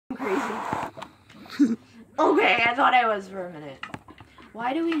crazy. Okay, I thought I was for a minute.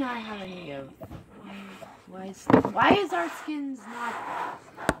 Why do we not have any of... Why is our skins not...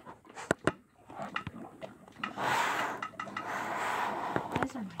 Why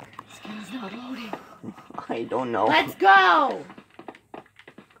is our Minecraft skins not loading? I don't know. Let's go!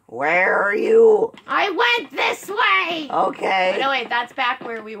 Where are you? I went this way! Okay. Oh, no, wait, that's back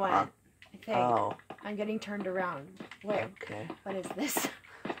where we went. I think. Oh. I'm getting turned around. Wait. Okay. What is this?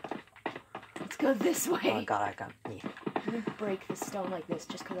 Let's go this way. Oh god, I got me. I'm gonna break the stone like this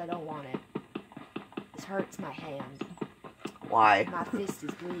just because I don't want it. This hurts my hand. Why? My fist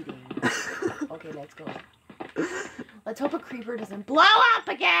is bleeding. Okay, let's go. Let's hope a creeper doesn't blow up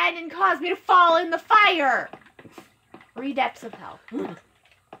again and cause me to fall in the fire. 3 depths of hell. I'm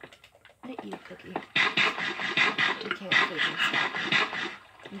gonna eat a cookie. You can't freaking stop me.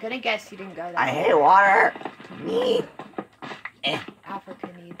 I'm gonna guess you didn't go that I way. hate water. Me. Africa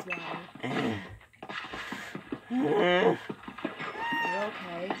needs water. Mm. Are you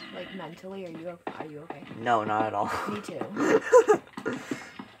okay? Like mentally, are you okay? No, not at all. Me too.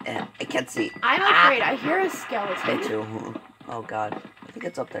 I can't see. I'm afraid. I hear a skeleton. Me too. Oh god. I think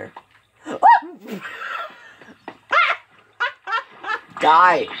it's up there.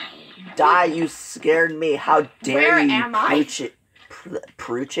 Die! Die, you scared me. How dare Where you, am I?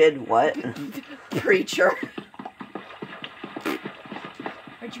 Pruchid? What? Preacher.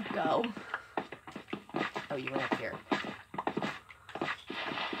 Where'd you go? Oh, you went up here.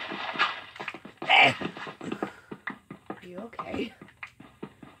 Are you okay?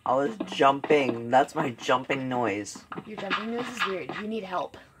 I was jumping. That's my jumping noise. Your jumping noise is weird. You need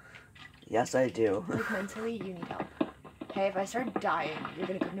help. Yes, I do. Like mentally, you need help. Hey, if I start dying, you're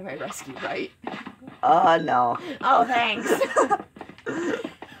gonna come to my rescue, right? No. Oh, thanks.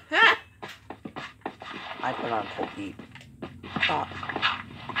 I put on cold heat. Ah.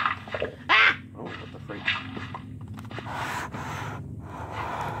 Ah! Oh, what the freak?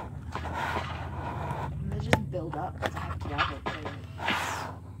 I'm gonna just build up because I have to level things.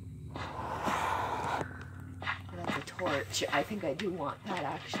 Oh, that's a torch. I think I do want that,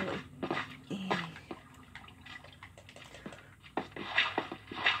 actually.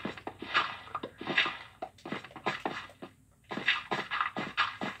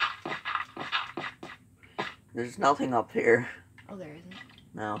 There's nothing up here. Oh, there isn't.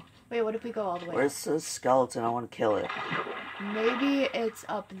 No. Wait, what if we go all the way Where's the skeleton? I want to kill it. up? Maybe it's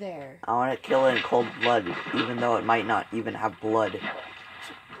up there. I want to kill it in cold blood, even though it might not even have blood.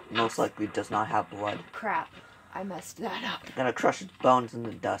 Most likely does not have blood. Crap. I messed that up. I'm gonna crush its bones in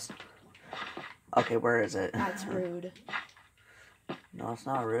the dust. Okay, where is it? That's rude. No, it's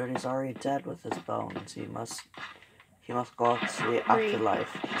not rude. He's already dead with his bones. He must go out to the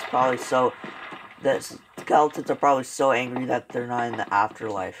afterlife. He's probably so... The skeletons are probably so angry that they're not in the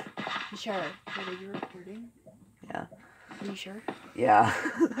afterlife. You sure? Wait, are you recording? Yeah. Are you sure? Yeah.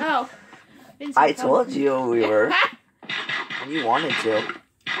 Oh. Been I so told you we were. And you wanted to.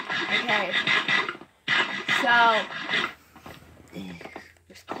 Okay. So,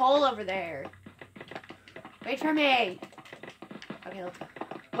 there's coal over there. Wait for me. Okay, let's go.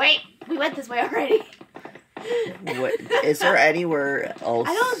 Wait, we went this way already. What, is there anywhere else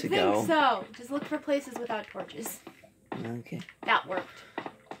I don't to think go? so. Just look for places without torches. Okay. That worked.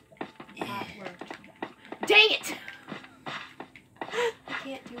 That worked. Dang it! I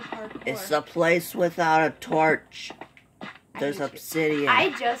can't do parkour. It's a place without a torch. There's hate you. obsidian.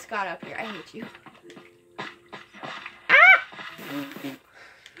 I just got up here. I hate you. Ah!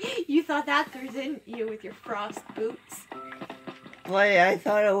 You thought that through, didn't you, with your frost boots? But I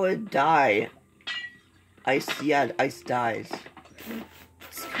thought it would die. Ice dies.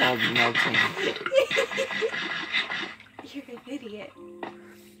 It's called melting. You're an idiot.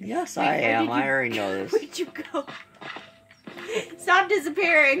 Yes, Wait, I where am. did I already know this. Where'd you go? Stop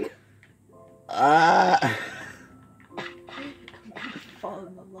disappearing. Uh. I'm gonna fall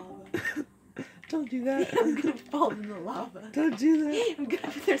in the lava. Don't do that. I'm gonna fall in the lava. Don't do that. I'm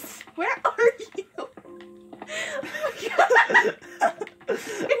gonna. Where are you? Oh my God.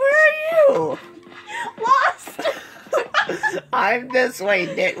 Where are you? Lost. I'm this way,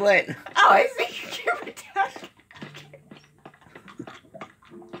 nitwit. Oh, I see your attack.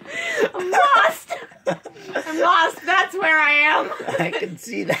 I'm lost. I'm lost. That's where I am. I can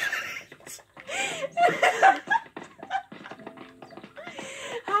see that.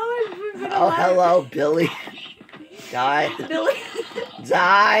 How have we been Oh, alive? hello, Billy. Die. Billy.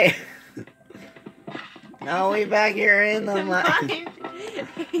 Die. No, we back here in the mine.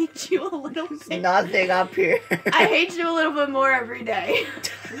 I hate you a little There's bit. nothing up here. I hate you a little bit more every day.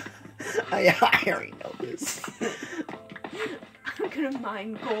 I already know this. I'm not gonna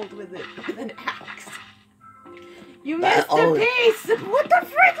mine gold with an axe. You That missed a piece! What the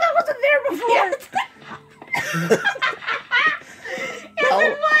frick? That wasn't there before! Yes,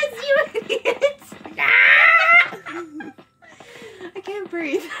 it was, you idiot! I can't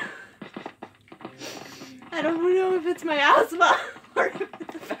breathe. I don't know if it's my asthma or if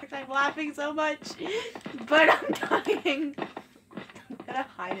it's the fact I'm laughing so much, but I'm dying. I'm gonna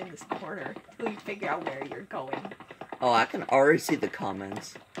hide in this corner until you figure out where you're going. Oh, I can already see the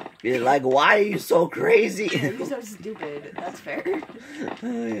comments. You're like, why are you so crazy? You're so stupid. That's fair.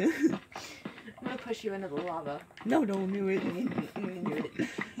 I'm gonna push you into the lava. No, don't do it. I'm gonna do it.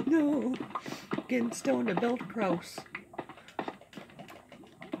 No. Getting stoned to build a house.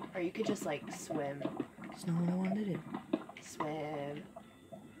 Or you could just, like, swim. That's not what I want to do. Swim.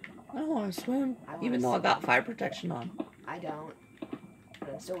 I don't want to swim. I wanna Even though I swim. got fire protection on. I don't. But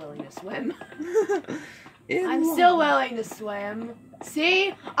I'm still willing to swim. In I'm lava. still willing to swim.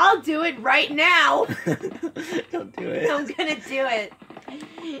 See? I'll do it right now. Don't do it. I'm gonna do it.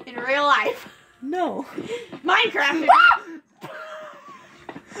 In real life. No. Minecraft.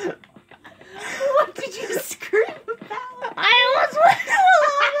 What did you scream about? I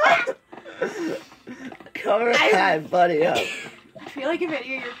was Cover that buddy up. I feel like if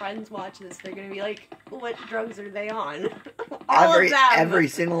any of your friends watch this, they're gonna be like, what drugs are they on? All of them. Every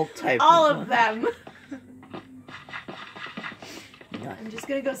single type. All of them. No. I'm just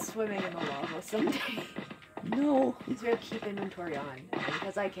gonna go swimming in the lava someday. No. I'm just gonna keep inventory on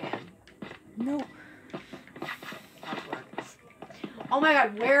because I can. No. How it works. Oh my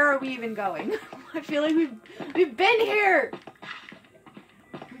god, where are we even going? I feel like we've been here.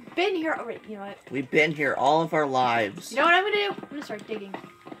 We've been here already. You know what? We've been here all of our lives. You know what I'm gonna do? I'm gonna start digging.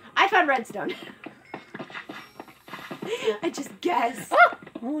 I found redstone. I just guessed.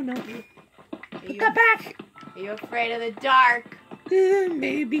 Oh no. Are you, Come back. are you afraid of the dark?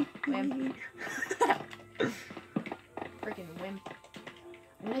 Maybe. Wimp. Freaking wimp.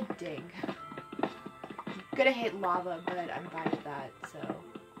 I'm gonna dig. I'm gonna hit lava, but I'm fine with that, so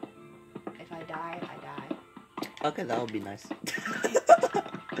if I die, I die. Okay, that would be nice.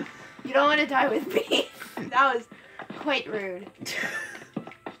 You don't want to die with me. That was quite rude.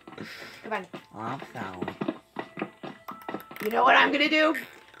 Come on. I found. You know what I'm gonna do?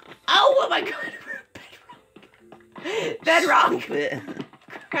 Oh my god! Bedrock! Stupid.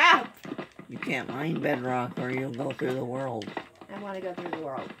 Crap! You can't mine bedrock or you'll go through the world. I want to go through the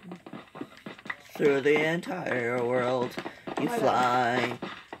world. Through the entire world, you Oh my fly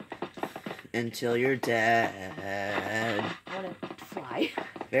until you're dead. I want to fly.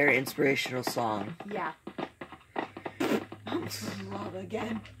 Very inspirational song. Yeah. I'm in lava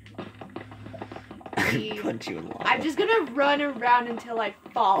again. Punch you in lava. I'm just gonna run around until I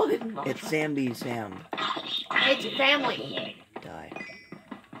fall in lava. It's Samby Sam. It's family. Die.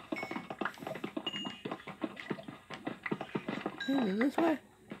 Hey, this way?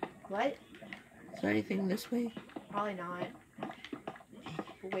 What? Is there anything this way? Probably not.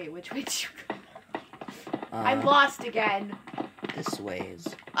 Wait, which way did you go? I'm lost again. This way is.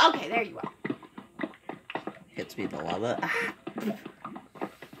 Okay, there you are. Hits me the lava. Ah.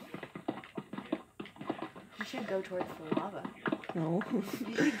 You should go towards the lava. No.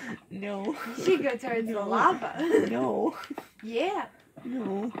 No. You should go towards the lava. No. Yeah.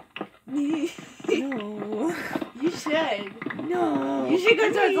 No. You No. should. No. You should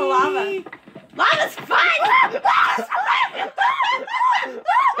go towards the lava. Lava's fun! The lava's fun!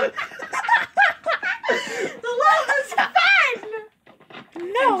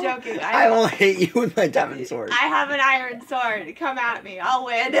 No. I'm joking. I will hit you with my diamond sword. I have an iron sword. Come at me. I'll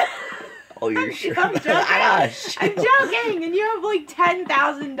win. Oh, you're sure? I'm joking. I got a I'm shield. joking, and you have like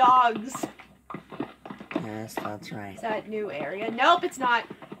 10,000 dogs. Yes, that's right. Is that new area? Nope, it's not.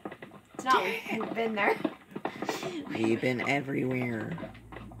 It's not. We've been there. We've been everywhere.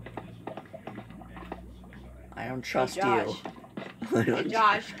 I don't trust Hey, Josh. you. I Hey, don't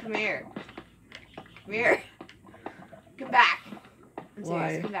Josh, come here. Come here. Come back. I'm serious.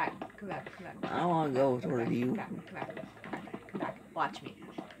 Why? Come back. Come back. Come back. I want to go Come toward back. you. Come back. Come back. Come back. Watch me.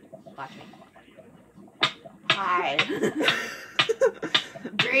 Watch me. Hi.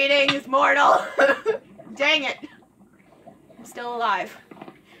 Greetings, mortal. Dang it. I'm still alive.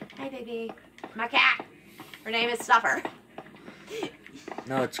 Hi, baby. My cat. Her name is Stuffer.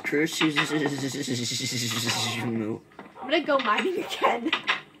 No, it's Cruise. I'm gonna go mining again.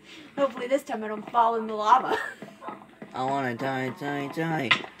 Hopefully this time I don't fall in the lava. I want to die.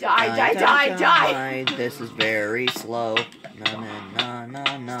 Die. This is very slow.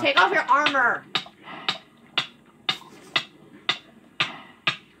 No. Take off your armor.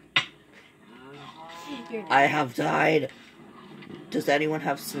 I have died. Does anyone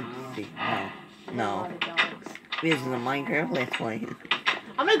have sympathy? No. A No. lot of dogs. This is a Minecraft Let's Play.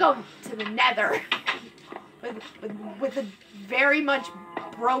 I'm gonna go to the Nether with a very much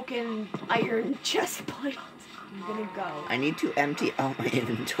broken iron chest plate. I'm gonna go. I need to empty out my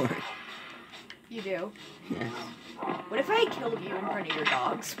inventory. You do. Yes. What if I killed you in front of your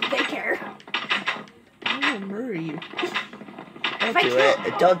dogs? Would they care? I will murder you. If Don't I do kill-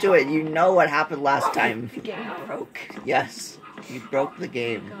 it. Don't do it. You know what happened last time. The game broke. Yes. You broke the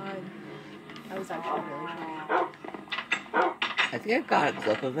game. God. I was actually really funny. I think I got a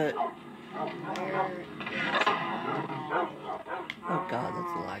clip of it. Where Oh god,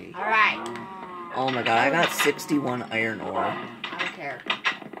 that's laggy. Alright. Oh my god, I got 61 iron ore. I don't care.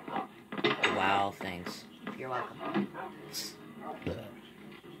 Wow, thanks. You're welcome.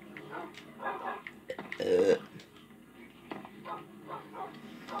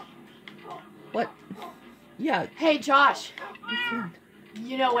 What? Yeah. Hey, Josh.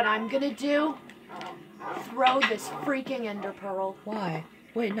 You know what I'm gonna do? Throw this freaking ender pearl. Why?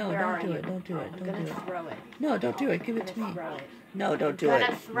 Wait, no, Where don't are do you? it. Don't do it. I'm Don't gonna do it. throw it. No, don't do it. Give I'm it to gonna me. throw it. No, don't do Gonna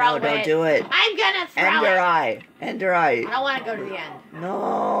it. throw No, don't it. do it. I'm gonna throw Ender it. eye. Ender I eye. don't want to go to the end.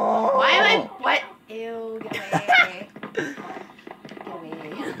 No. Why am I? What? Ew, get away. Get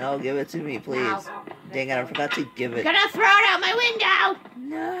away. No, give it to me, please. No. Dang it, I forgot to give I'm it. gonna throw it out my window.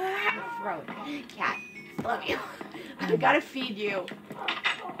 No. Throw it. Cat. Love you. I gotta feed you.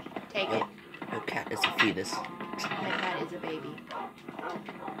 Take it. Your cat is a fetus. My cat is a baby.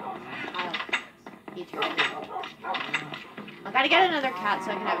 I'll eat your food. I gotta get another cat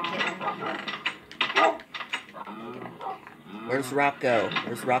so I can have a kitten. Where's Rocco?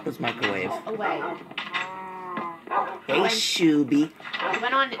 Where's Rocco's microwave? Away. Hey, Went- Shooby. He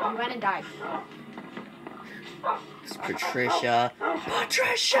went and died. It's Patricia.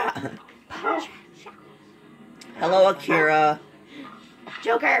 Patricia! Hello, Akira.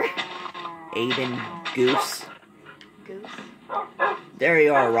 Joker. Aiden Goose. Goose. There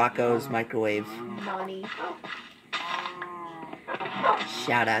you are, Rocco's microwave. Nani.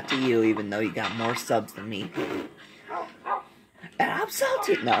 Shout out to you, even though you got more subs than me. And I'm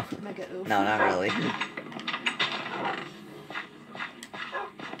salty. No. Mega oof. No, not really.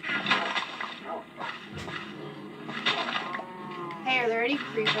 Hey, are there any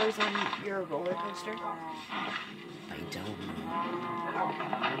creepers on your roller coaster? I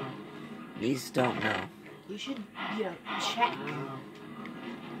don't know. These don't know. You should, check.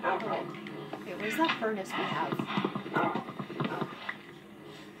 Oh, wait, where's that furnace we have?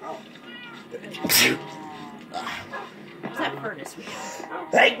 Where's that furnace we have?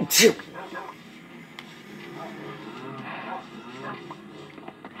 Thank you.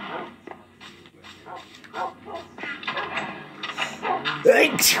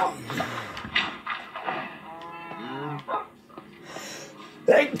 Thank you.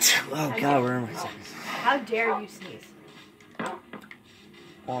 Thank you. Oh god, where am I? How dare you sneeze?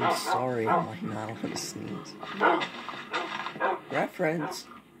 Oh, I'm sorry. I'm like not allowed to sneeze. No. Reference.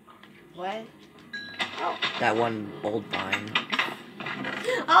 What? That one old vine.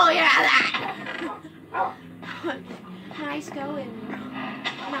 Oh yeah, that! Nice going.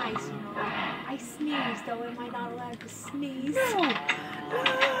 Nice, I sneezed, though am I not allowed to sneeze? I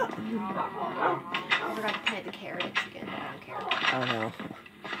forgot to plant the carrots again, but I don't care. Oh no.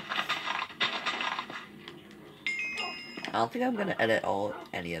 I don't think I'm gonna edit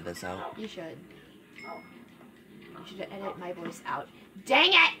any of this out. You should. You should edit my voice out.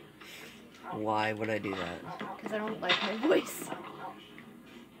 Dang it! Why would I do that? Because I don't like my voice.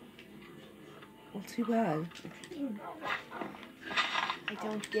 Well, too bad. I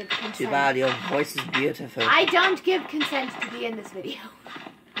don't give consent. Too bad, your voice is beautiful. I don't give consent to be in this video.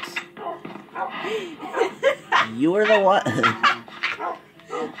 You were the one.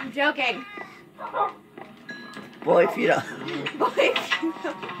 I'm joking. Boy, if you don't. Boy,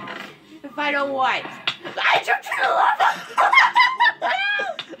 if I don't what? I jumped to the lava!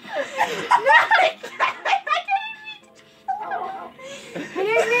 No, I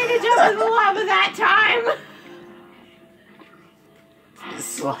didn't mean to jump in the lava that time!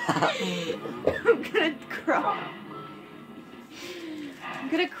 Slap. I'm gonna cry. I'm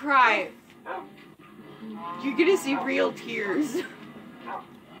gonna cry. You're gonna see real tears.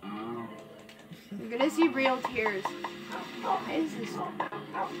 You're gonna see real tears. Why is this?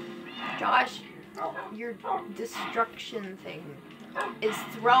 Josh, your destruction thing is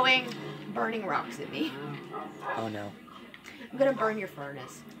throwing burning rocks at me. Oh no. I'm gonna burn your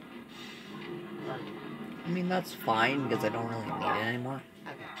furnace. I mean, that's fine because I don't really need it anymore.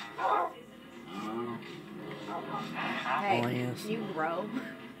 Okay. Hey, Oh, yes. can you grow?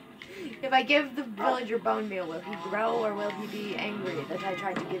 If I give the villager bone meal, will he grow or will he be angry that I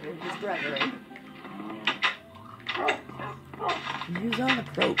tried to give him his brethren? Use on the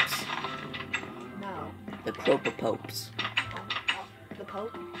cropes. No. The Cropopopes. The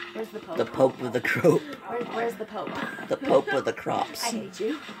Pope? Where's the Pope? The Pope with the Crope. Where's the Pope? The Pope with the crops. I hate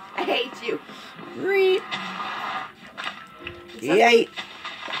you. I hate you. Reet. Yay.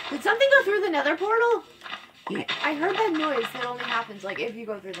 Did something go through the nether portal? Yeah. I heard that noise that only happens like if you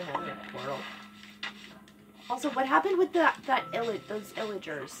go through the nether portal. Also, what happened with those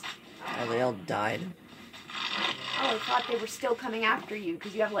illagers? Oh, they all died. Oh, I thought they were still coming after you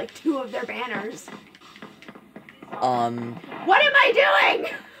because you have like 2 of their banners. What am I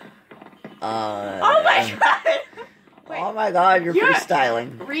doing? Oh my god! Wait, oh my god, you're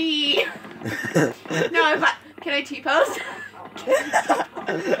freestyling. No, can I T-pose?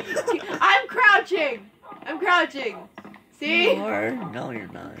 I'm crouching. I'm crouching. See? You are? No, you're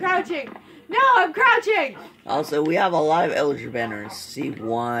not. Crouching. No, I'm crouching. Also, we have a lot of Illager banners. See,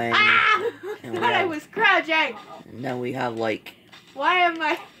 1. Ah! And Thought I was crouching. And then we have like. Why am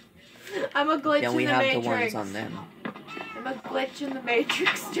I? I'm a glitch Then in we the have Matrix. the ones on them. I'm a glitch in the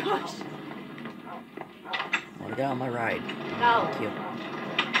Matrix, Josh. Want to get on my ride? No. Thank you.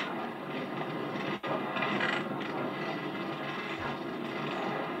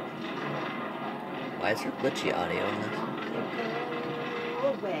 Why is there glitchy audio in this? Go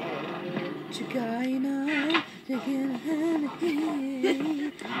away.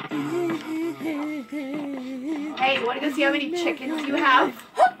 Hey, you want to go see how many chickens you have?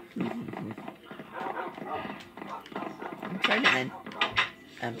 I'm trying to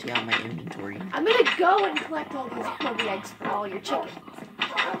empty out my inventory. I'm gonna go and collect all these hungry eggs for all your chickens.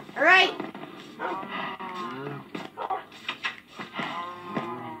 Alright?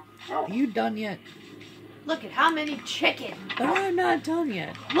 Are you done yet? Look at how many chickens. But I'm not done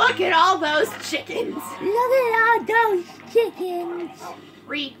yet. Look at all those chickens. Look at all those chickens.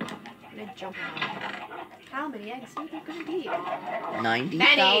 I'm gonna jump around. How many eggs are there gonna be?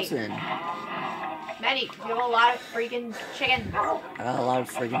 90,000. Many, because you have a lot of freaking chickens. I got a lot of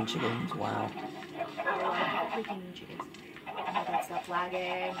friggin' chickens. Wow. Freaking chickens. Oh, don't stop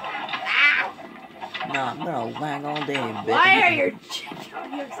lagging. Ah! No, I'm gonna lag all day, bitch. Why are your chickens? You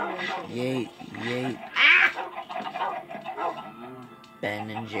have so many chickens. Yay, yay. Ah! Ben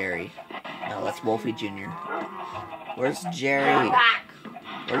and Jerry. No, that's Wolfie Jr. Where's Get Jerry? back.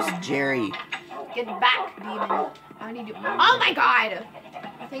 Where's Jerry? Get back, demon. I need to. Oh my god!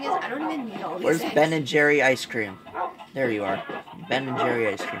 The thing is, I don't even need all these Where's eggs. Ben and Jerry ice cream? There you are. Ben and Jerry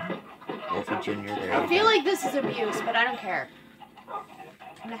ice cream. Wolfie Jr. There I you feel go. like this is abuse, but I don't care.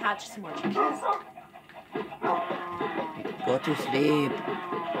 I'm gonna hatch some more chickens. Go to sleep.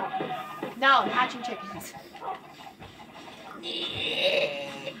 No, I'm hatching chickens.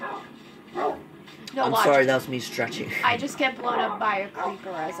 No, I'm watch. sorry, that was me stretching. I just get blown up by a creeper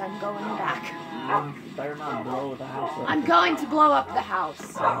as I'm going back. Better not blow the house up. I'm going to blow up the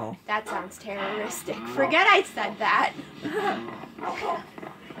house. Oh. That sounds terroristic. Forget I said that.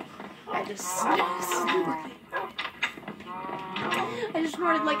 I just snorted. I just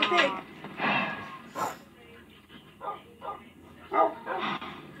snorted like a pig.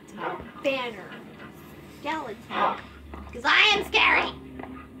 It's my banner. Skeleton. Because I am scary.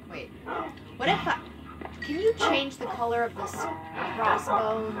 Wait. What if I... Can you change the color of this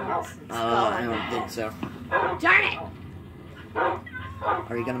crossbones and skull? I don't think so. Darn it!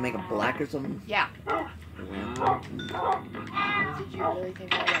 Are you gonna make it black or something? Yeah. Yeah. Did you really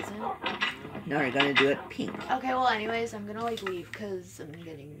think I wasn't? No, you're gonna do it pink. Okay, well anyways, I'm gonna like leave because I'm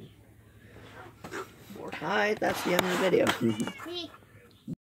getting bored. Alright, that's the end of the video.